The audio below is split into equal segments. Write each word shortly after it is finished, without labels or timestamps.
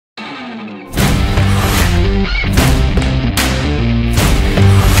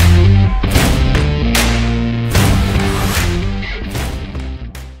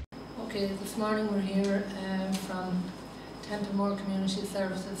Templemore Community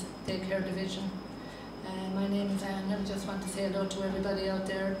Services Daycare Division. My name is Anne, and I just want to say hello to everybody out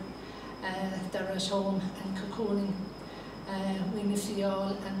there that are at home and cocooning. We miss you all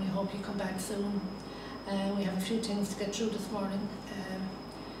and we hope you come back soon. We have a few things to get through this morning.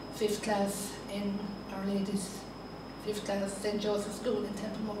 5th class in Our Lady's 5th class St. Joseph's School in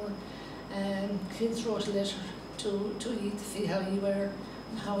Templemore. Kids wrote a letter to you to see how you were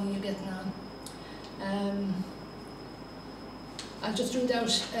and how you getting on. I'll just read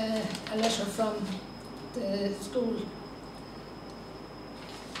out a letter from the school.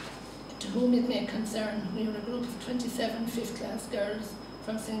 To whom it may concern, we are a group of 27 5th class girls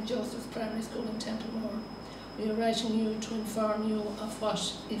from St. Joseph's Primary School in Templemore. We are writing you to inform you of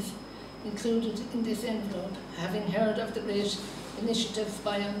what is included in this envelope, having heard of the great initiative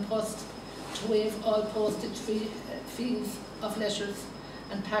by An Post to waive all postage fees of letters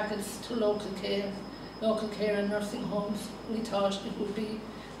and packets to local care and nursing homes. We thought it would be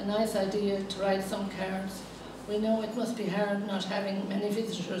a nice idea to write some cards. We know it must be hard not having many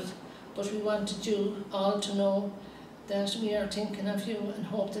visitors, but we wanted you all to know that we are thinking of you and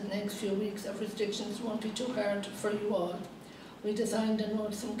hope that the next few weeks of restrictions won't be too hard for you all. We designed and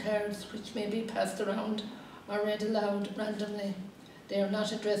wrote some cards which may be passed around or read aloud randomly. They are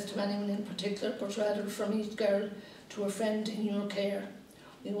not addressed to anyone in particular, but rather from each girl to a friend in your care.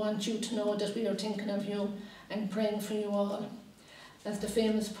 We want you to know that we are thinking of you and praying for you all. As the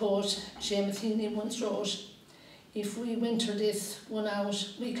famous poet Seamus Heaney once wrote, if we winter this one out,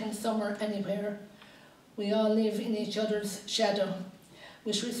 we can summer anywhere. We all live in each other's shadow.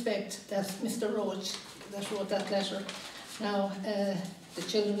 With respect, that's Mr. Roach that wrote that letter. Now, the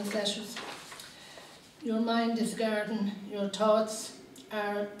children's letters. Your mind is a garden, your thoughts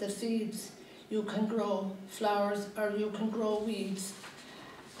are the seeds. You can grow flowers or you can grow weeds.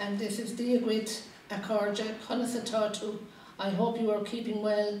 And this is Diagwit Accordia Conasatatu. I hope you are keeping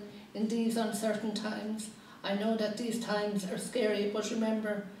well in these uncertain times. I know that these times are scary, but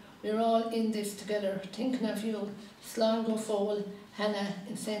remember, we're all in this together, thinking of you. Slán go fóil, Hannah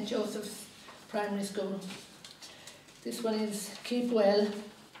in St. Joseph's Primary School. This one is keep well.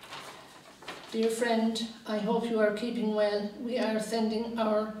 Dear friend, I hope you are keeping well. We are sending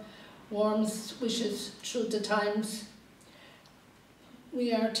our warmest wishes through the times.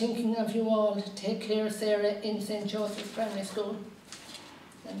 We are thinking of you all. Take care, Sarah in St. Joseph's Primary School.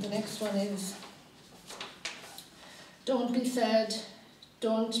 And the next one is, don't be sad,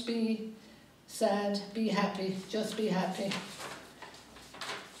 don't be sad, be happy, just be happy.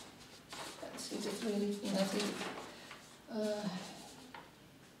 Let's see, just really nothing.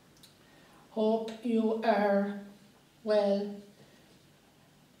 Hope you are well.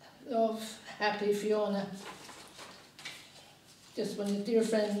 Love, happy Fiona. Just one, dear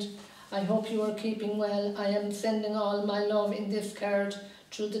friend, I hope you are keeping well. I am sending all my love in this card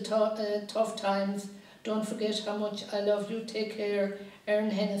through the tough times. Don't forget how much I love you. Take care,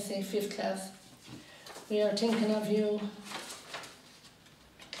 Erin Hennessy, 5th class. We are thinking of you.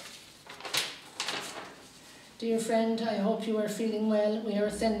 Dear friend, I hope you are feeling well. We are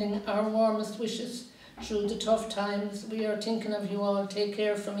sending our warmest wishes through the tough times. We are thinking of you all. Take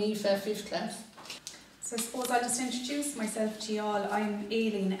care from Aoife, 5th class. So I suppose I'll just introduce myself to you all. I'm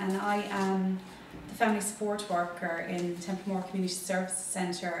Aileen and I am the family support worker in Templemore Community Services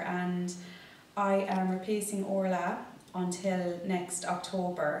Centre, and I am replacing Orla until next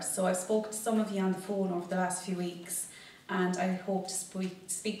October. So I've spoken to some of you on the phone over the last few weeks, and I hope to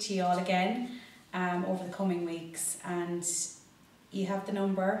speak to you all again over the coming weeks. And you have the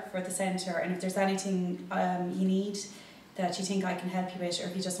number for the centre, and if there's anything you need that you think I can help you with, or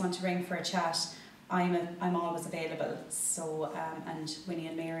if you just want to ring for a chat, I'm always available. So and Winnie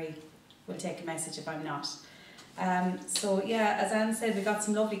and Mary will take a message if I'm not. So yeah, as Anne said, we got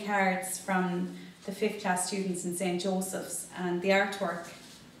some lovely cards from the 5th class students in St. Joseph's, and the artwork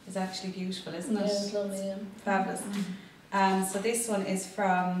is actually beautiful, isn't it? Yeah, it's lovely, yeah. Fabulous. So this one is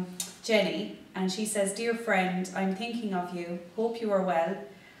from Jenny, and she says, dear friend, I'm thinking of you, hope you are well.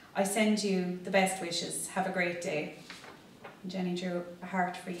 I send you the best wishes, have a great day. And Jenny drew a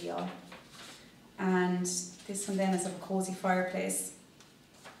heart for you all. And this one then is of a cosy fireplace.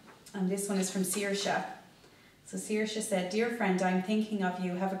 And this one is from Saoirse. So Saoirse said, dear friend, I'm thinking of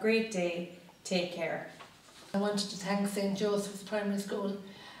you, have a great day, take care. I wanted to thank St. Joseph's Primary School,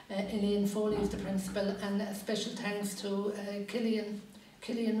 Aileen Foley is the principal, and a special thanks to Killian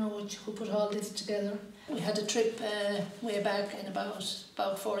Roach, who put all this together. We had a trip way back in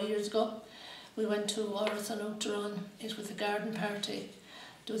about 4 years ago. We went to Áras An Uachtaráin. It was a garden party.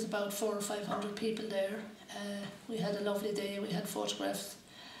 There was about 400 or 500 people there. We had a lovely day. We had photographs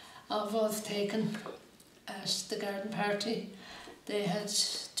of us taken at the garden party, They had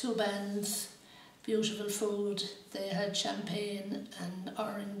 2 bands, beautiful food, they had champagne and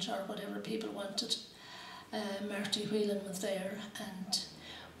orange or whatever people wanted. Marty Whelan was there, and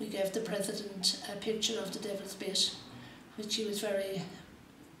we gave the President a picture of the Devil's Bit, which he was very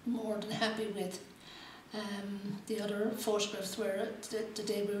more than happy with. The other photographs were the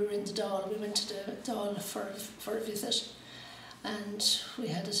day we were in the Dáil. We went to the Dáil for a visit, and we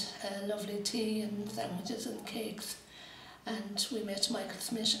had a lovely tea and sandwiches and cakes, and we met Michael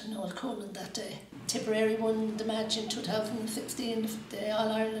Smith and Noel Coleman that day. Tipperary won the match in 2016, the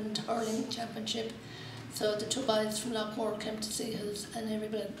All-Ireland Hurling Championship, so the 2 guys from Lockmore came to see us, and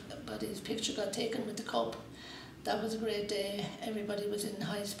everybody's picture got taken with the cup. That was a great day. Everybody was in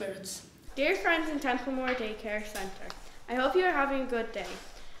high spirits. Dear friends in Templemore Daycare Centre, I hope you are having a good day.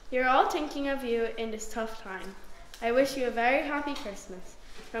 We are all thinking of you in this tough time. I wish you a very happy Christmas.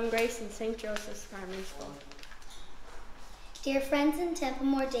 From Grace in St. Joseph's Primary School. Dear friends in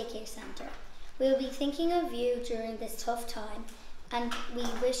Templemore Daycare Centre, we will be thinking of you during this tough time, and we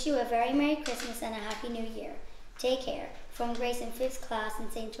wish you a very Merry Christmas and a Happy New Year. Take care. From Grace in 5th class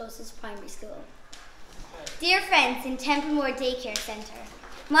in St. Joseph's Primary School. Dear friends in Templemore Daycare Centre,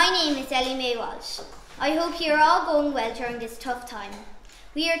 my name is Ellie Mae Walsh. I hope you are all going well during this tough time.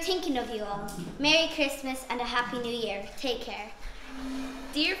 We are thinking of you all. Merry Christmas and a Happy New Year. Take care.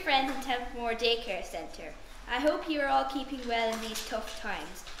 Dear friends in Templemore Daycare Centre, I hope you are all keeping well in these tough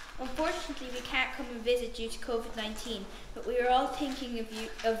times. Unfortunately, we can't come and visit due to COVID-19, but we are all thinking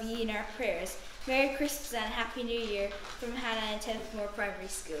of you in our prayers. Merry Christmas and a Happy New Year from Hannah in Templemore Primary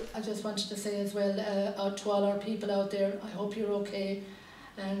School. I just wanted to say as well, out to all our people out there, I hope you're okay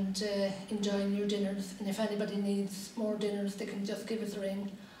and enjoying your dinners. And if anybody needs more dinners, they can just give us a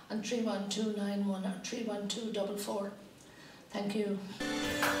ring on 31291 or 31244. Thank you.